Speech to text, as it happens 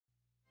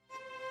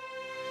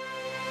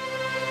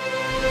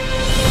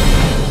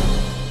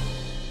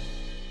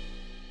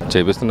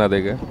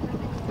చేపిస్తున్నదేగా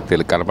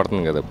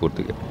కనపడుతుంది కదా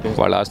పూర్తిగా.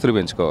 వాళ్ళ ఆస్తులు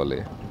పెంచుకోవాలి,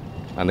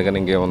 అందుకని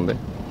ఇంకేముంది.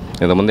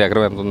 ఇంతకుముందు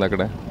ఎకరం ఎంత ఉంది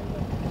అక్కడ?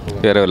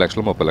 20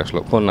 లక్షలు 30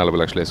 లక్షలు, 40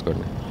 లక్షలు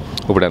వేసుకోండి.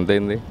 ఇప్పుడు ఎంత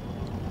అయింది?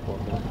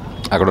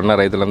 అక్కడ ఉన్న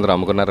రైతులందరూ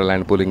అమ్ముకున్నారా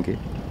ల్యాండ్ పూలింగ్కి?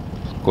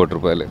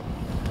 ₹1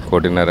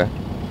 కోటి, 1.5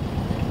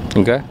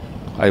 ఇంకా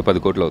అవి 10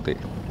 కోట్లు అవుతాయి.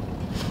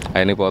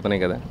 అవన్నీ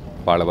పోతున్నాయి కదా,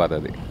 వాళ్ళ బాధ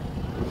అది.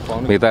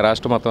 మిగతా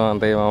రాష్ట్రం మొత్తం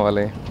అంతా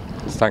ఏమవ్వాలి?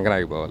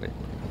 సంకనాగిపోవాలి.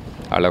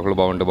 వాళ్ళొకళ్ళు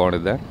బాగుంటే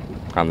బాగుంటుందా?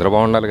 అందరూ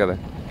బాగుండాలి కదా.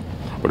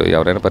 ఇప్పుడు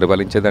ఎవరైనా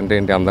పరిపాలించేదంటే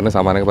ఏంటి? అందరినీ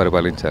సమానంగా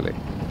పరిపాలించాలి.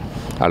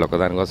 వాళ్ళు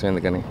ఒక్కదానికోసం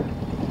ఎందుకని?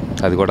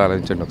 అది కూడా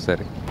ఆలోచించండి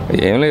ఒకసారి.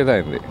 ఏం లేదా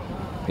అయింది,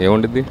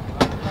 ఏముండిద్ది?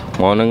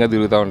 మౌనంగా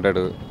తిరుగుతూ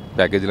ఉంటాడు,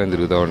 ప్యాకేజీలను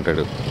తిరుగుతూ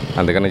ఉంటాడు,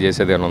 అందుకని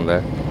చేసేది ఏమైనా ఉందా?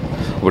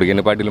 ఇప్పుడు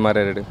ఎన్ని పార్టీలు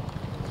మారాడు?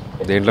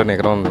 దేంట్లో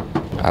నికరం ఉంది?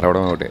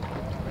 అరవడం ఒకటే,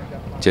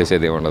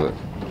 చేసేది ఏముండదు,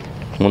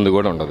 ముందు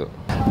కూడా ఉండదు.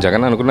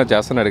 జగన్ అనుకున్నా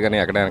చేస్తున్నాడు కానీ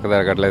ఎక్కడ వెనక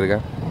జరగట్లేదుగా.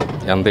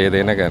 ఎంత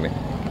ఏదైనా కానీ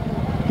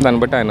దాన్ని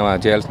బట్టి ఆయన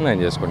చేయాల్సింది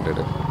ఆయన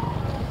చేసుకుంటాడు.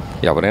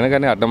 ఎవరైనా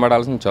కానీ అడ్డం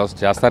పడాల్సింది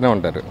చేస్తూనే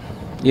ఉంటారు.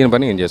 ఈయన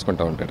పని ఈయన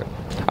చేసుకుంటూ ఉంటాడు.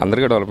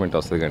 అందరికీ డెవలప్మెంట్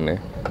వస్తుంది కండి.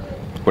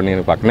 ఇప్పుడు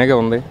నేను పక్కనేగా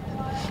ఉంది,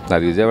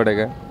 అది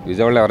విజయవాడేగా.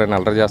 విజయవాడలో ఎవరైనా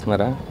అల్లరి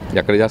చేస్తున్నారా?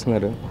 ఎక్కడ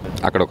చేస్తున్నారు?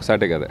 అక్కడ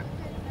ఒకసాటే కదా,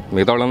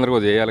 మిగతా వాళ్ళందరూ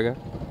కూడా చేయాలిగా.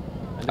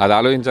 అది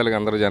ఆలోచించాలిగా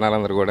అందరూ,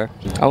 జనాలందరూ కూడా.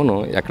 అవును,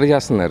 ఎక్కడ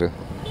చేస్తున్నారు?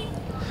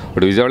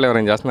 ఇప్పుడు విజయవాడలో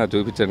ఎవరైనా చేస్తున్నారు?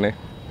 చూపించండి.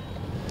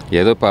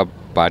 ఏదో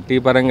పార్టీ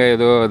పరంగా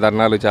ఏదో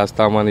ధర్నాలు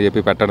చేస్తామని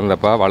చెప్పి పెట్టడం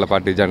తప్ప వాళ్ళ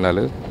పార్టీ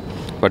జెండాలు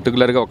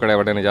పర్టికులర్గా ఒక్కడ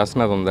ఎవరైనా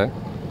చేస్తున్నది ఉందా?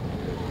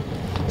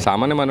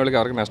 సామాన్య మానవులకి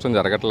ఎవరికి నష్టం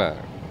జరగట్లా.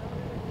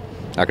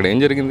 అక్కడ ఏం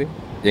జరిగింది?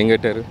 ఏం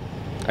కట్టారు?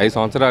 5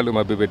 సంవత్సరాలు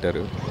మభ్య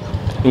పెట్టారు.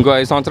 ఇంకో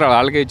 5 సంవత్సరాలు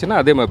వాళ్ళకే ఇచ్చినా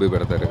అదే మభ్య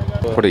పెడతారు.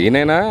 ఇప్పుడు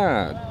ఈయనైనా,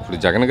 ఇప్పుడు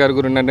జగన్ గారి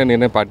గురించి అంటే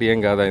నేనే పార్టీ ఏం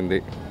కాదైంది,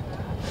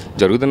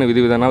 జరుగుతున్న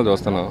విధి విధానాలు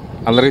చూస్తున్నాం,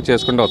 అందరికీ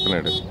చేసుకుంటూ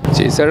వస్తున్నాడు.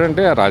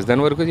 చేశాడంటే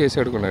రాజధాని వరకు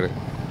చేసాడుకున్నాడు.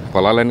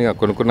 పొలాలన్నీ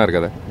కొనుక్కున్నారు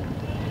కదా.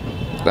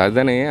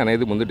 రాజధాని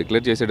అనేది ముందు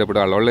డిక్లేర్ చేసేటప్పుడు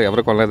వాళ్ళు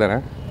ఎవరు కొనలేదనా?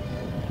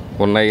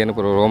 ఉన్నాయి అని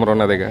రూమర్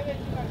ఉన్నదేగా.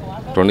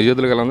 2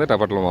 చేతులు గల ఉంది,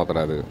 టపట్లు మోత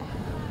రాదు.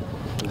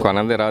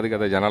 కొనందే రాదు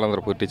కదా,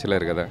 జనాలందరూ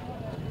పుట్టించలేరు కదా.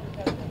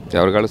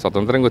 ఎవరికాళ్ళు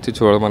స్వతంత్రంగా వచ్చి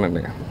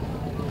చూడమనండి.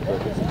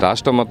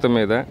 రాష్ట్రం మొత్తం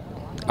మీద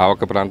ఆ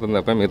ఒక్క ప్రాంతం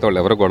తప్ప మిగతా వాళ్ళు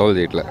ఎవరు గొడవలు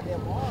చేయట్లే.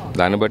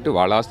 దాన్ని బట్టి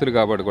వాళ్ళ ఆస్తులు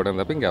కాపాడుకోవడం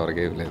తప్ప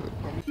ఇంకెవరికి ఏం లేదు.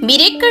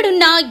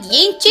 మీరెక్కడున్నా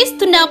ఏం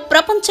చేస్తున్నా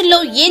ప్రపంచంలో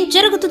ఏం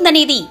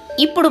జరుగుతుందనేది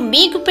ఇప్పుడు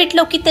మీకు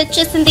పెట్లోకి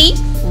తెచ్చేసింది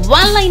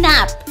ఆన్లైన్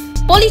యాప్.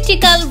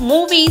 పొలిటికల్,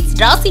 మూవీస్,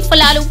 రాశి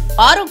ఫలాలు,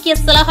 ఆరోగ్య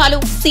సలహాలు,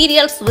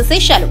 సీరియల్స్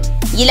విశేషాలు,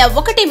 ఇలా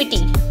ఒకటేమిటి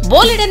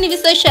బోలెడన్ని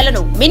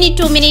విశేషాలను మినిట్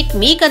టు మినిట్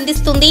మీకు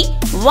అందిస్తుంది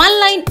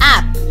ఆన్లైన్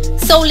యాప్.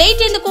 సో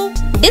లేట్ ఎందుకు,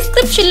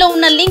 డిస్క్రిప్షన్ లో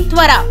ఉన్న లింక్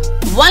ద్వారా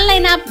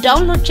ఆన్లైన్ యాప్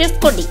డౌన్లోడ్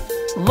చేసుకోండి.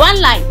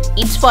 Online,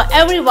 it's for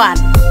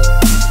everyone.